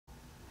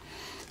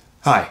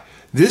Hi,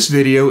 this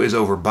video is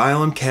over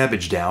Bile and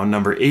Cabbage Down,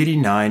 number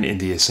 89 in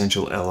the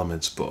Essential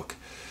Elements book.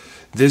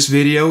 This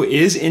video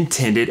is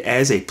intended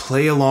as a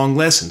play-along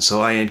lesson,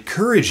 so I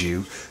encourage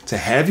you to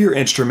have your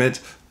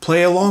instrument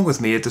play along with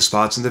me at the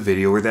spots in the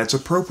video where that's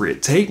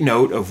appropriate. Take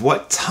note of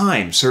what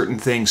time certain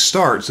things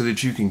start so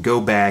that you can go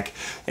back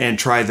and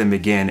try them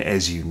again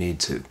as you need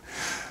to.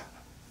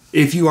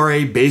 If you are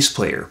a bass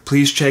player,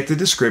 please check the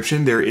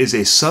description. There is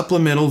a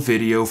supplemental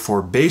video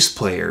for bass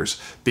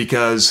players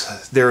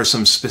because there are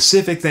some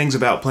specific things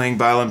about playing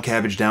Bile and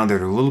Cabbage Down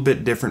that are a little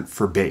bit different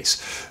for bass.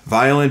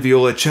 Violin,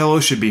 viola, cello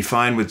should be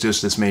fine with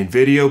just this main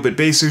video, but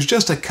bass, there's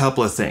just a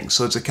couple of things.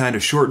 So it's a kind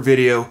of short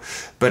video,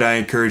 but I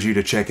encourage you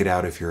to check it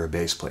out if you're a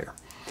bass player.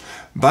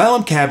 Bile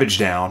and Cabbage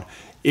Down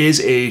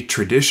is a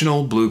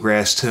traditional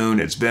bluegrass tune.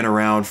 It's been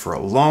around for a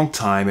long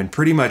time, and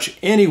pretty much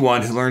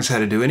anyone who learns how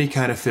to do any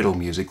kind of fiddle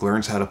music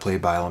learns how to play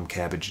Bile and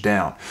Cabbage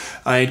Down.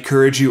 I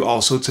encourage you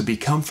also to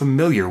become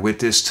familiar with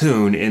this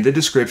tune. In the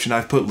description,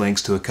 I've put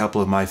links to a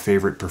couple of my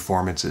favorite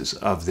performances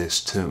of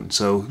this tune.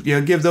 So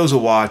give those a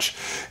watch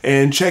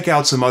and check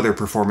out some other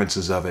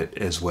performances of it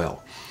as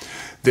well.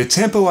 The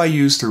tempo I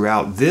use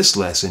throughout this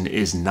lesson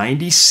is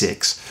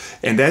 96,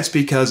 and that's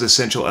because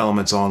Essential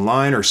Elements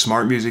Online or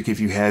Smart Music, if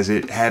you have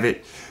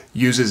it,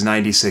 uses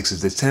 96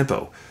 as the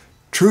tempo.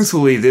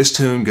 Truthfully, this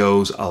tune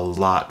goes a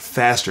lot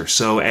faster,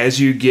 so as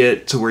you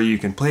get to where you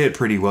can play it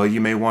pretty well, you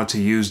may want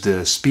to use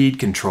the speed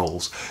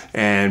controls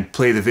and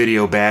play the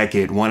video back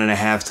at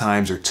 1.5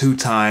 times or 2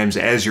 times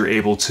as you're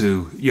able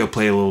to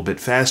play a little bit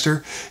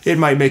faster. It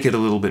might make it a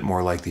little bit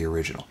more like the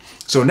original.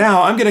 So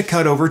now I'm going to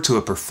cut over to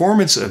a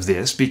performance of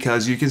this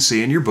because you can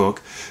see in your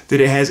book that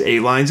it has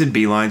A lines and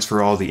B lines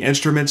for all the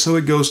instruments, so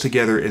it goes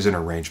together as an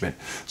arrangement.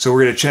 So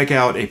we're going to check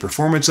out a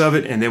performance of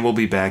it, and then we'll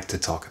be back to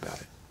talk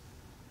about it.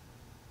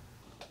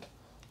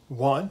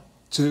 1,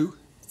 2,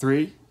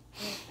 3.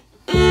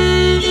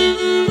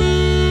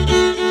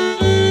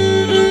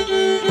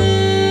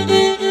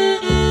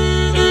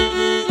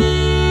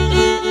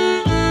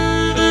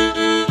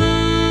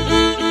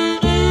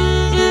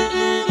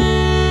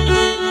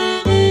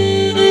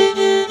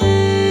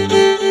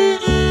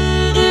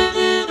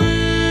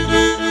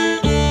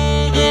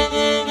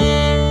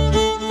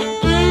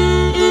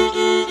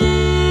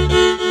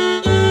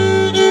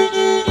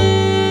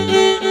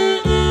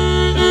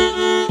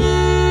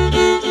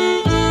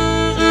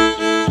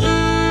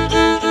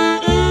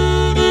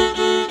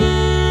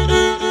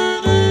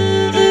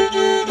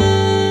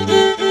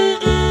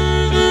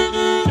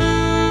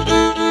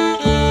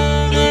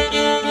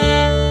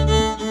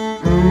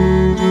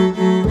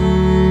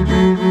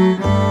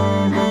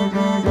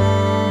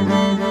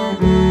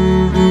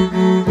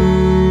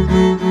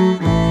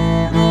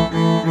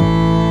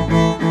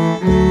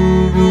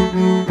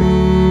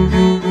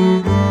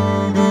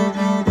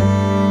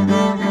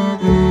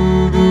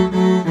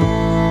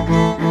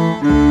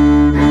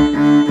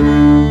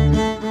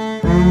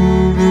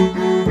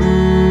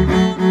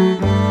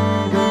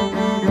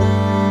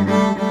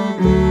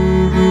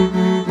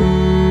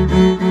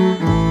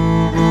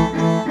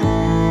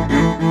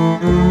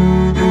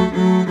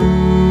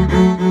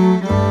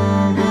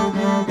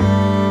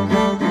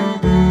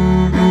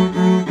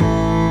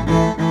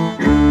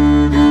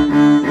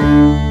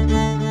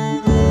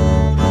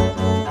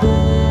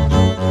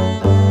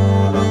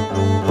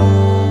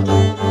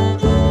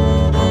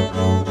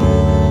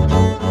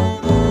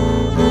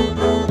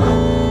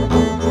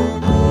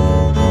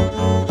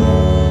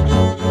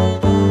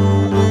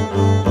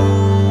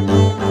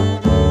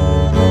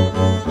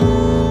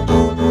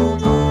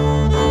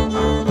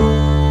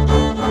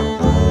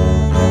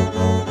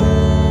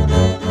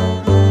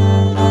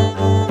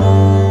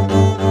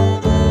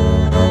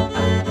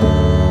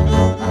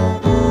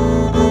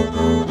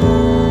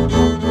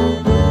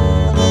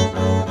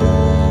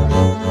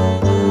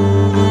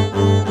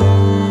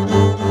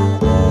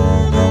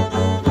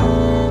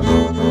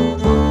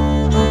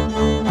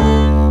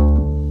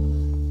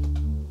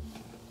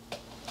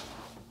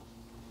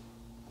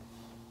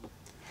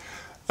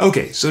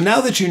 Okay, so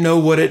now that you know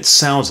what it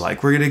sounds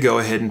like, we're going to go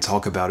ahead and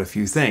talk about a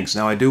few things.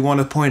 Now, I do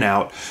want to point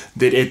out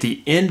that at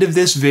the end of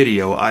this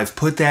video, I've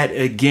put that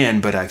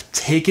again, but I've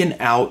taken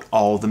out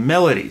all the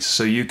melodies.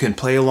 So you can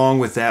play along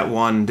with that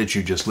one that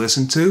you just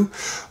listened to,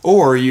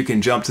 or you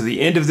can jump to the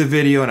end of the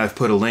video, and I've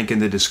put a link in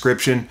the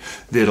description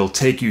that'll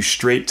take you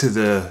straight to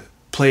the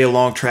play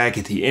along track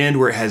at the end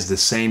where it has the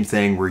same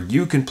thing where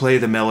you can play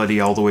the melody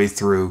all the way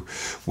through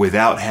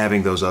without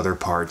having those other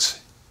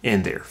parts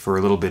in there for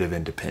a little bit of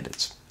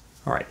independence.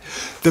 All right,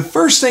 the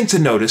first thing to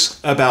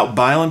notice about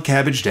Bile and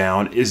Cabbage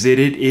Down is that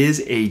it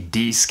is a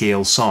D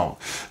scale song.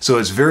 So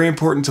it's very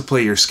important to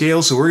play your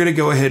scales. So we're going to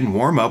go ahead and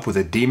warm up with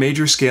a D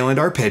major scale and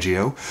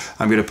arpeggio.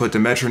 I'm going to put the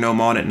metronome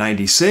on at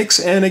 96.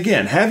 And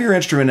again, have your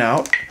instrument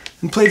out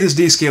and play this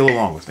D scale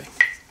along with me.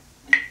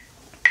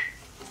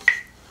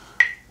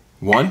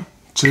 1,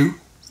 2,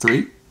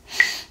 3.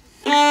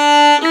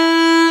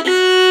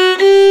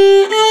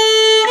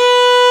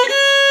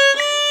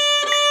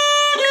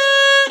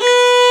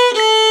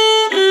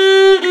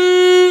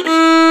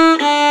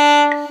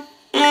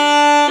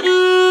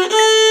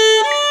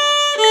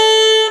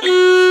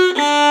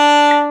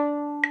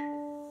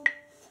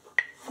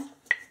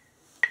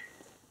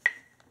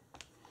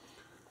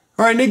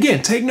 All right, and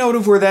again, take note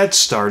of where that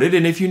started,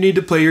 and if you need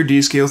to play your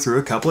D scale through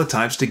a couple of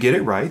times to get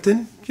it right,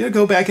 then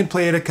go back and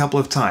play it a couple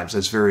of times.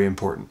 That's very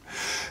important.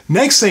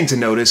 Next thing to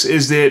notice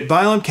is that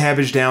Bile and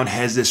Cabbage Down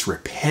has this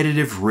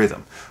repetitive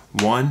rhythm.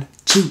 1,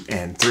 2,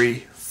 and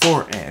 3,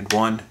 4, and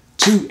 1,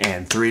 2,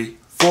 and 3,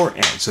 4,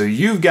 and. So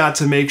you've got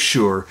to make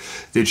sure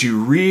that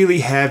you really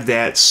have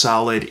that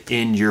solid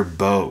in your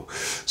bow.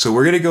 So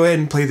we're going to go ahead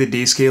and play the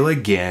D scale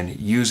again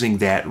using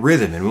that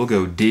rhythm, and we'll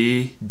go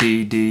D,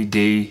 D, D,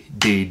 D,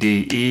 D,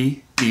 D,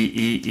 E, E,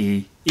 E,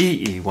 E,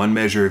 E, E, one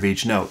measure of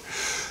each note.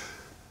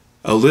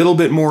 A little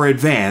bit more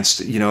advanced,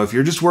 if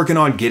you're just working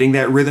on getting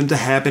that rhythm to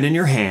happen in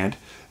your hand,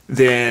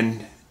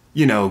 then,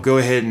 go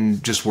ahead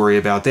and just worry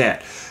about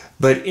that.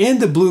 But in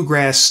the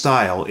bluegrass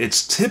style,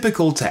 it's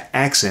typical to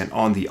accent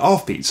on the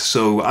offbeats.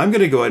 So I'm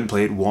going to go ahead and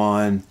play it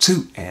 1,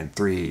 2, and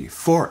 3,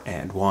 4,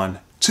 and 1,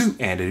 2,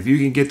 and. If you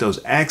can get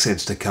those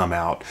accents to come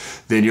out,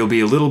 then you'll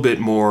be a little bit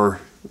more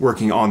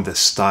working on the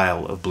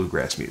style of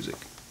bluegrass music.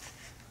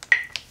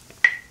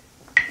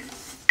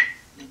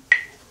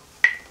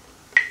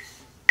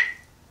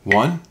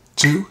 One,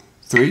 two,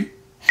 three.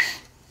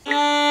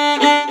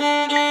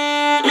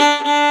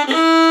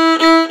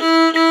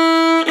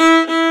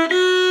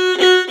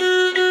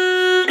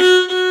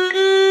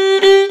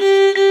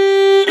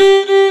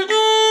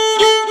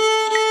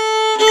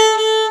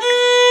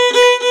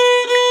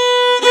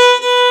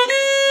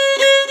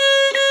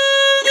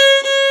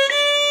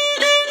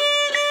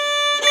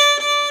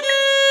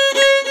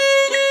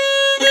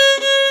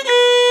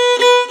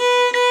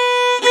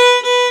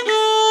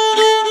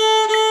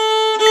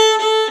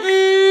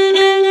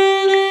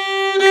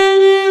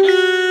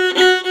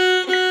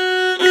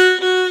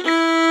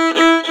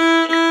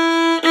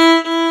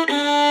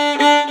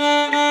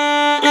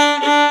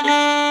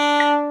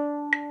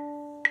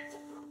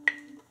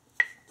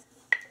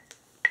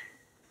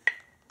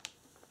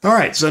 All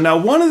right, so now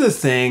one of the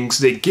things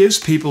that gives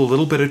people a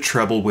little bit of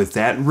trouble with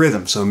that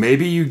rhythm, so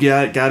maybe you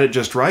got it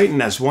just right and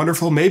that's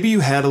wonderful, maybe you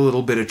had a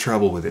little bit of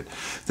trouble with it.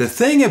 The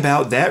thing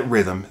about that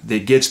rhythm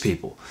that gets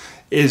people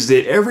is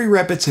that every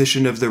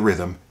repetition of the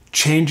rhythm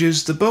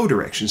changes the bow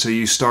direction. So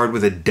you start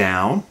with a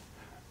down,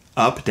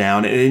 up,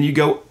 down, and then you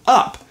go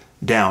up,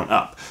 down,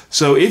 up.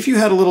 So if you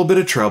had a little bit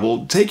of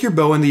trouble, take your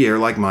bow in the air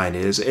like mine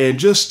is and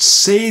just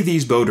say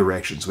these bow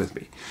directions with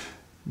me.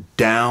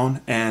 Down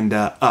and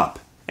up.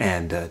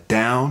 And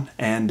down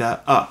and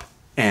up,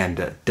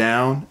 and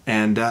down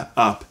and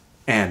up,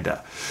 and.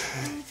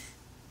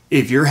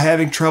 If you're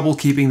having trouble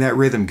keeping that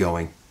rhythm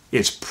going,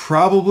 it's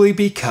probably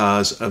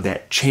because of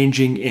that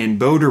changing in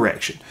bow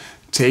direction.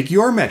 Take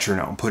your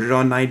metronome, put it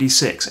on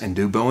 96, and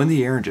do bow in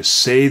the air and just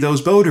say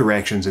those bow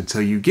directions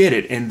until you get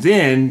it, and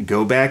then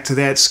go back to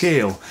that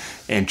scale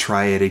and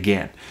try it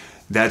again.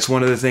 That's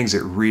one of the things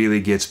that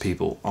really gets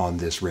people on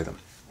this rhythm.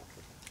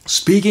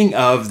 Speaking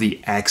of the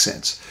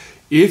accents,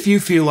 if you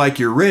feel like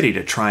you're ready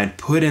to try and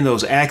put in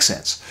those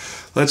accents,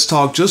 let's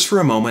talk just for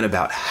a moment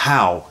about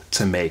how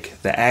to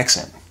make the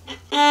accent.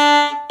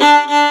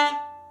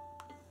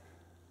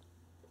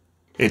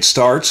 It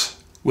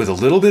starts with a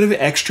little bit of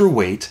extra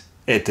weight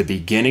at the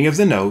beginning of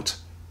the note,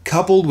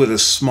 coupled with a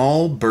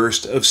small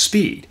burst of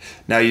speed.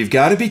 Now you've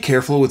got to be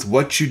careful with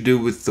what you do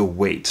with the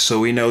weight.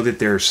 So we know that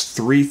there's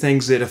three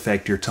things that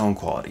affect your tone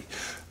quality: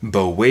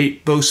 bow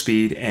weight, bow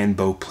speed, and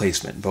bow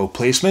placement. Bow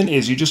placement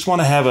is you just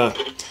want to have a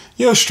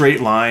straight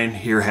line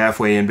here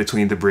halfway in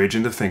between the bridge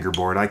and the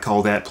fingerboard. I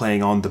call that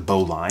playing on the bow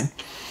line.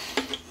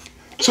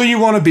 So you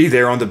want to be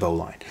there on the bow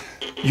line.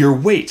 Your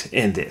weight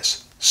in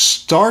this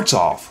starts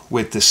off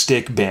with the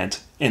stick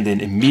bent and then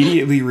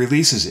immediately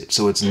releases it.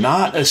 So it's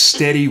not a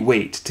steady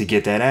weight to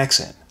get that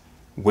accent.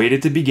 Weight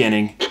at the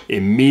beginning,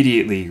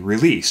 immediately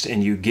released.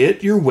 And you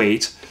get your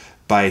weight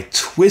by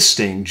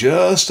twisting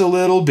just a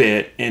little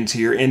bit into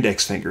your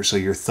index finger. So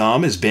your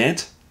thumb is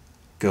bent,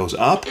 goes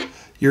up,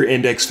 your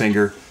index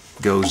finger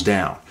goes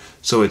down.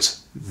 So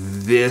it's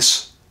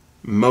this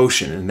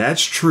motion, and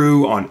that's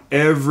true on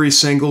every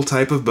single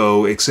type of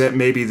bow except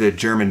maybe the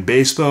German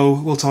bass bow.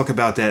 We'll talk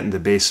about that in the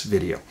bass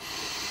video.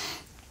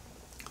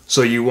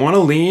 So you want to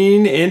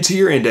lean into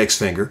your index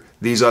finger.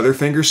 These other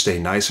fingers stay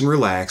nice and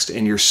relaxed,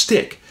 and your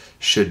stick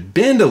should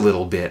bend a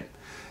little bit.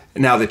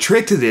 Now the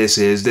trick to this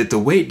is that the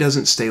weight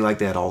doesn't stay like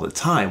that all the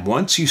time.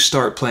 Once you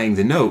start playing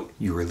the note,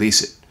 you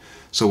release it.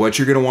 So what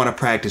you're going to want to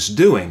practice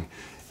doing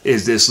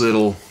is this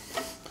little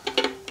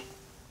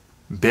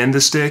bend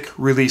the stick,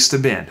 release the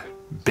bend.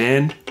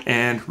 Bend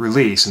and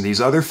release. And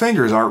these other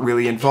fingers aren't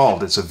really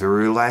involved. It's a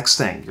very relaxed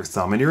thing. Your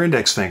thumb and your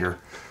index finger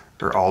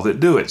are all that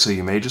do it. So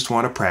you may just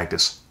want to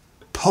practice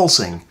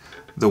pulsing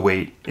the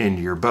weight in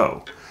your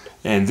bow.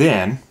 And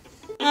then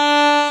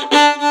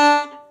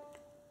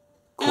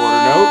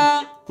quarter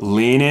note,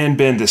 lean in,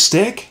 bend the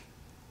stick.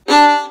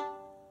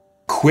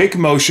 Quick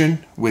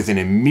motion with an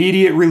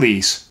immediate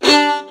release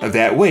of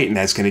that weight, and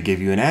that's going to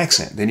give you an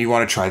accent. Then you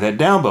want to try that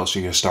down bow. So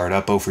you're going to start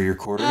up bow for your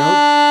quarter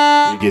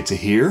note. You get to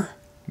here,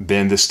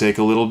 bend the stick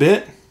a little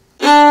bit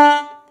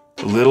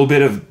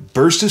of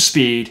burst of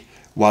speed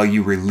while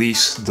you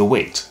release the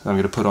weight. I'm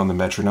going to put on the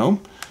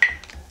metronome,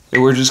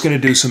 and we're just going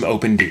to do some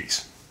open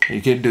Ds.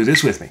 You can do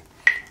this with me.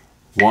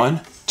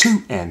 1,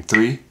 2, and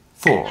 3,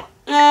 4.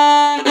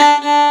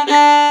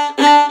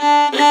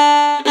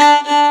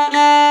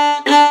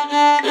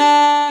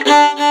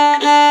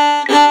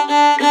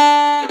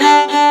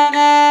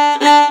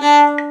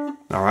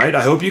 Alright,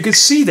 I hope you could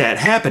see that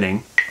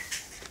happening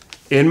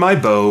in my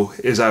bow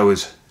as I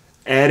was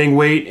adding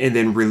weight and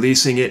then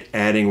releasing it,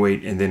 adding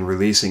weight and then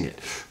releasing it.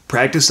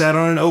 Practice that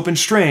on an open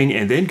string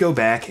and then go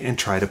back and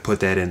try to put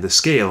that in the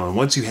scale. And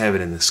once you have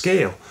it in the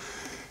scale,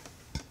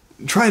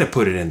 try to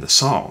put it in the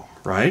song,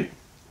 right?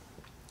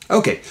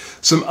 Okay,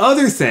 some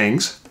other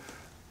things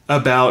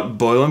about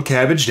Boil 'em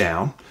Cabbage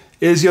Down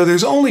is,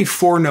 there's only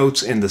 4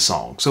 notes in the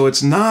song. So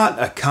it's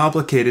not a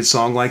complicated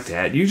song like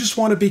that. You just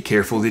want to be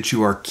careful that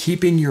you are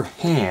keeping your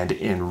hand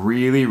in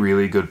really,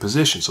 really good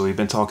position. So we've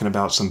been talking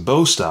about some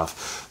bow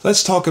stuff.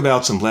 Let's talk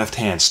about some left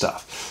hand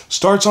stuff.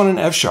 Starts on an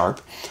F sharp.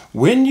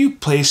 When you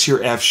place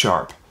your F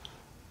sharp,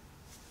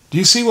 do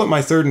you see what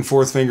my 3rd and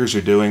 4th fingers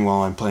are doing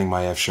while I'm playing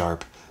my F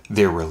sharp?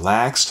 They're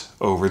relaxed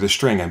over the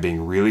string. I'm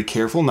being really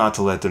careful not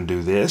to let them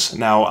do this.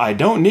 Now, I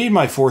don't need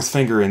my 4th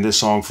finger in this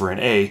song for an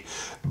A,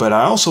 but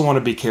I also want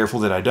to be careful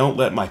that I don't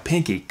let my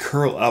pinky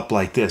curl up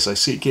like this. I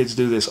see kids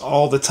do this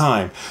all the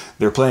time.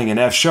 They're playing an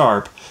F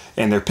sharp,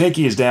 and their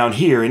pinky is down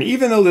here, and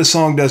even though this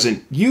song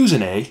doesn't use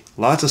an A,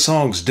 lots of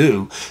songs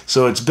do,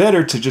 so it's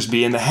better to just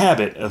be in the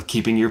habit of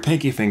keeping your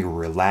pinky finger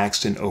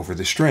relaxed and over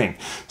the string.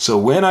 So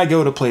when I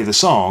go to play the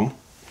song,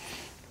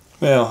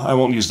 well, I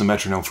won't use the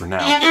metronome for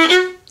now.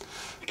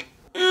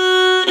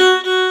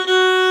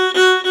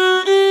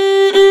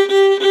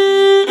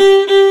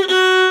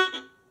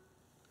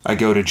 I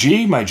go to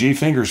G, my G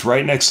finger's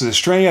right next to the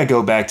string, I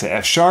go back to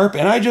F sharp,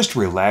 and I just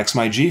relax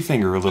my G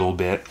finger a little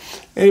bit.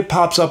 It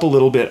pops up a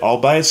little bit all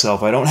by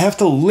itself. I don't have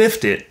to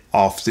lift it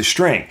off the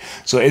string.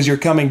 So as you're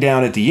coming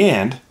down at the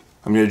end,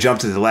 I'm going to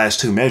jump to the last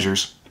 2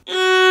 measures.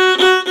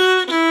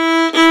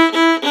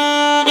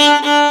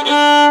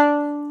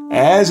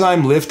 As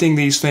I'm lifting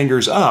these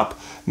fingers up,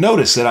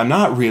 notice that I'm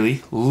not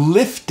really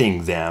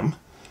lifting them.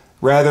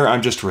 Rather,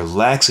 I'm just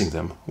relaxing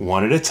them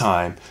one at a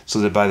time so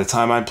that by the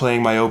time I'm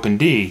playing my open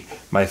D,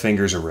 my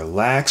fingers are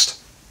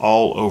relaxed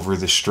all over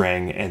the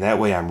string, and that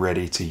way I'm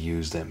ready to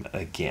use them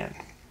again.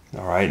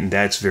 All right, and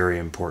that's very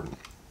important.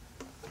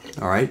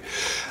 All right,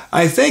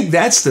 I think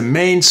that's the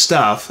main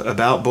stuff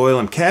about Boil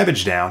 'em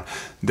Cabbage Down.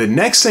 The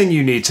next thing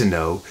you need to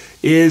know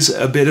is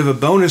a bit of a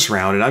bonus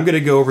round, and I'm going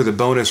to go over the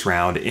bonus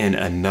round in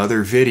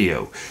another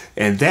video.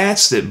 And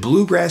that's that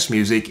bluegrass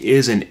music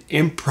is an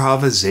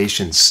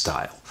improvisation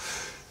style.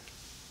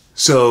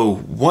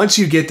 So once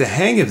you get the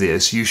hang of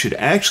this, you should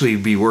actually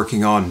be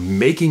working on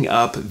making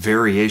up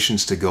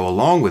variations to go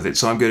along with it.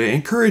 So I'm going to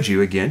encourage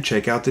you, again,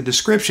 check out the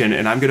description,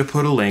 and I'm going to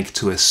put a link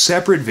to a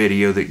separate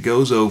video that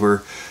goes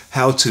over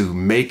how to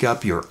make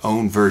up your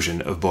own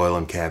version of Boil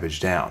 'em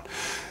Cabbage Down.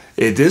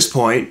 At this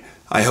point,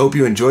 I hope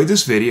you enjoyed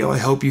this video. I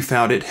hope you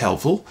found it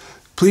helpful.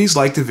 Please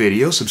like the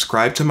video,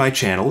 subscribe to my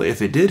channel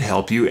if it did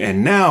help you,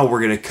 and now we're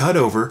going to cut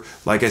over,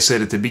 like I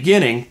said at the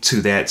beginning,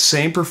 to that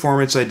same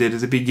performance I did at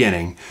the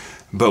beginning,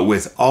 but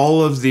with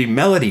all of the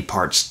melody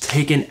parts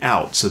taken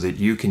out so that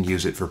you can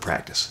use it for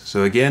practice.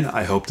 So again,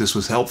 I hope this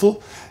was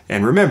helpful,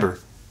 and remember,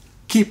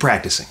 keep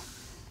practicing.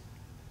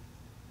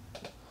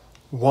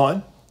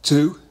 1,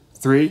 2,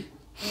 3,